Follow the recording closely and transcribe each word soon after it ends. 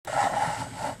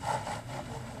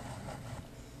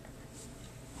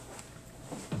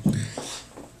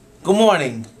Good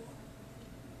morning.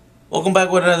 Welcome back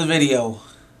with another video.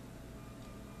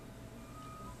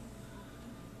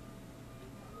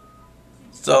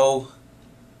 So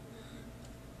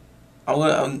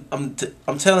I'm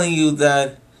telling you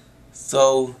that.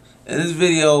 So in this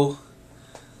video,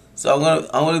 so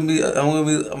I'm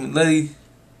letting.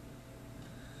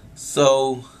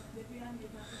 So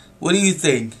what do you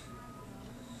think?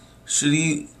 Should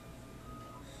he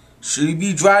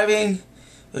be driving,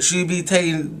 or should he be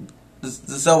taking the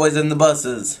subways and the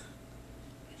buses?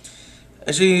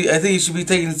 I think he should be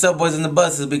taking the subways and the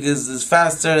buses because it's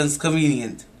faster and it's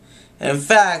convenient. And in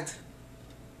fact,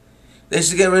 they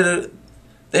should get rid of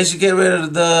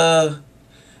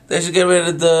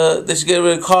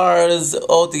cars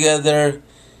altogether.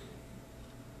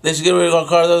 They should get rid of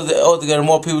cars altogether.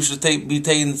 More people should be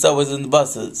taking the subways and the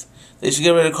buses. They should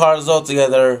get rid of cars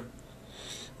altogether.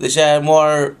 They should have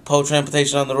more public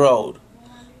transportation on the road,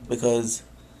 because,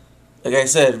 like I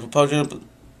said, public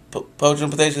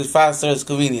transportation is faster, it's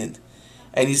convenient,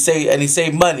 and you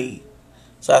save money.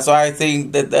 So that's why I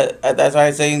think that's why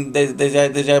I'm saying they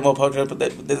should have more public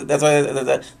transportation. That's why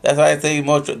I think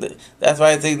more. That's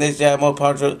why I think they should have more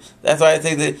public. That's why I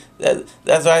think that.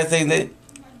 That's why I think that.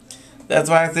 That's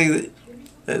why I think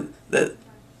that.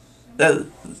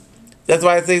 That's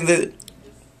why I think that.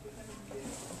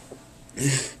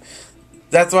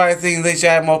 That's why I think they should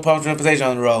have more public transportation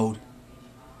on the road,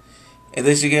 and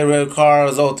they should get rid of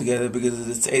cars altogether,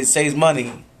 because it saves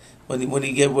money when you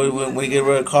get rid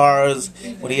of cars,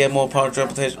 when you get more public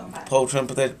transportation on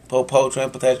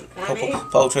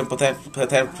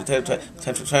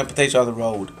the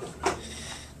road.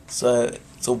 So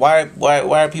why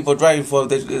are people driving for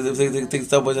if they take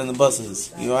subways and the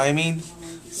buses? You know what I mean?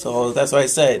 So that's what I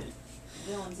said.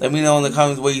 Let me know in the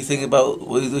comments what you think about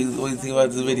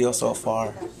this video so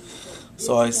far.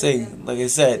 So like I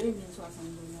said,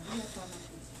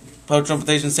 public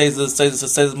transportation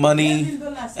saves money,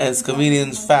 and it's convenient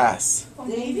and fast,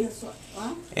 and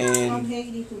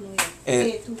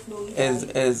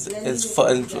it's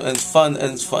fun,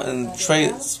 and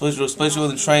train, especially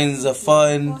when the trains are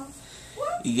fun.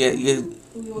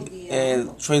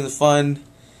 And trains are fun.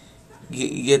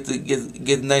 You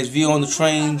get a nice view on the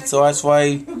train, so that's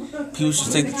why people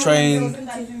should take the trains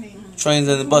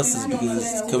and the buses,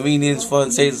 because it's convenience, fun,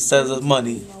 saves us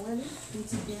money.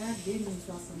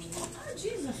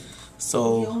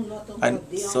 So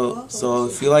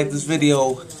if you like this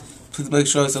video, please make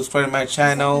sure to subscribe to my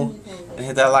channel and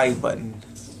hit that like button.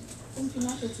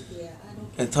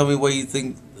 And tell me what you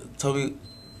think. Tell me,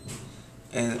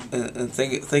 and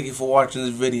thank you for watching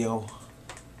this video.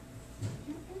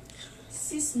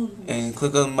 And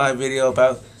click on my video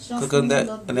about. Click on that,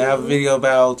 and I have a video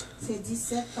about.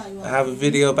 I have a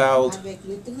video about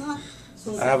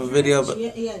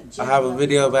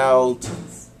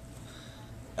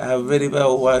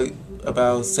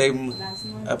saving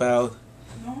about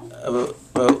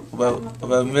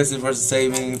missing versus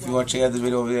saving. If you want to check out this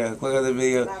video over there, click on the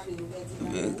video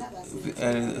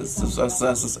and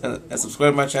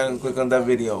subscribe to my channel. And click on that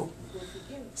video.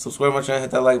 Subscribe to my channel,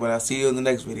 hit that like button. I'll see you in the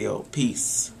next video.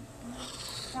 Peace.